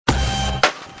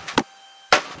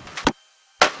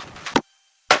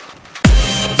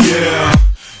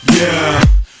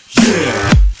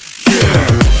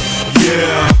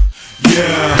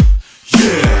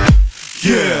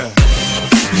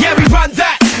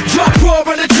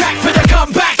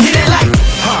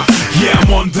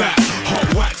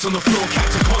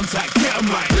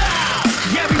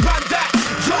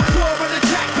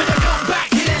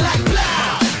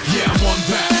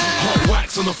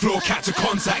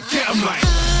contact, get 'em like.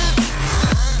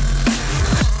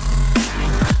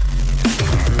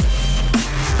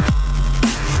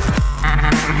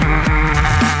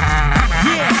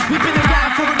 Yeah, we've been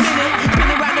around for a minute,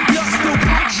 been around the block, still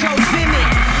pack shows in it.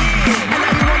 And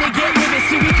now you wanna get with it,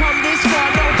 see we come this far,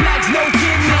 no flags, no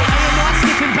gimmick. I am not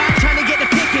skipping back, trying to get the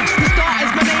pickage. For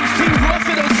starters, my name's too raw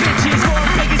for those bitches.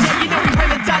 Foreign beggars, yeah, you know we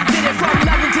went and done did it. From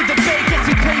London to the Bay, guess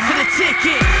we pay for the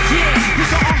ticket. Yeah, we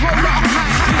got a whole lot of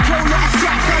hats, a whole lot of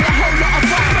straps, and a whole lot of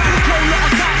vibes, a whole lot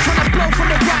of guys trying to blow from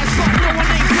the right spot. No one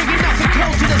ain't big enough and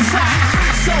close to the side.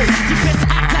 So, you better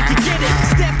act like you get it.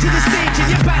 Step to the stage and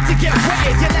you're about to get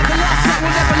wetted. You never lost, that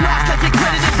will never last like your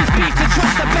credit. If it's beef to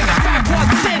trust, I beg a fat one,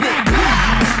 did it.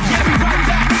 Yeah, we run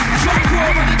that. Drop raw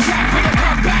on the track when I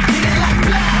come back, hit it like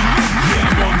blah. Yeah,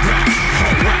 I'm on that.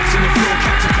 Hot wax in the floor,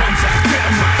 catch a contact, get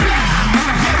 'em right.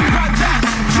 Yeah, we run that.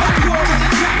 Drop raw on the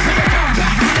track when I come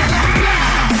back, hit it like blah.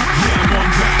 Yeah, I'm on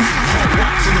that. Hot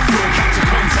wax in the floor, catch a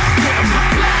contact, get 'em right.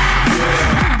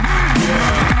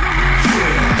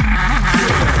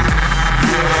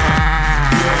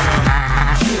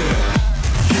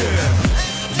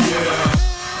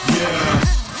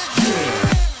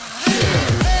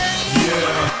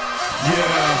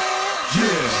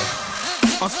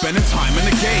 I'm spending time in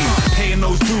the game, paying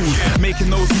those dues, making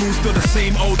those moves, still the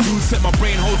same old dudes. Set my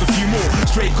brain holds a few more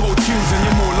straight cold tunes, and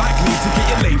you're more likely to get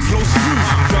your late flow screwed.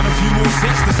 Done a few more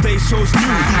sets, the stage show's new,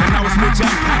 and now it's more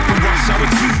jam-packed than rush hour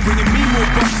 2, bringing me more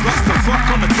bucks, lots to fuck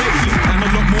on the daily, and a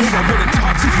lot more I wouldn't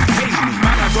touch if you paid me.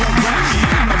 Man, I don't rap,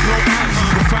 and I blow ads.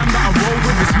 The fan that I roll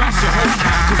with will smash your whole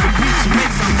cat, cause the beats you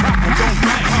make some crap and don't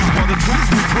bang. While the tracks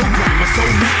we program are so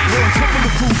mad, we're on top of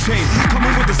the food chain,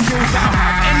 coming with the skills that I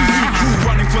have. Any crew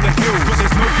running for the hills, but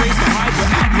there's no place to hide,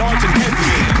 we're at large and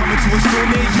heavy. Coming to a store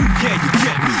near you, yeah, you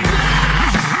get me.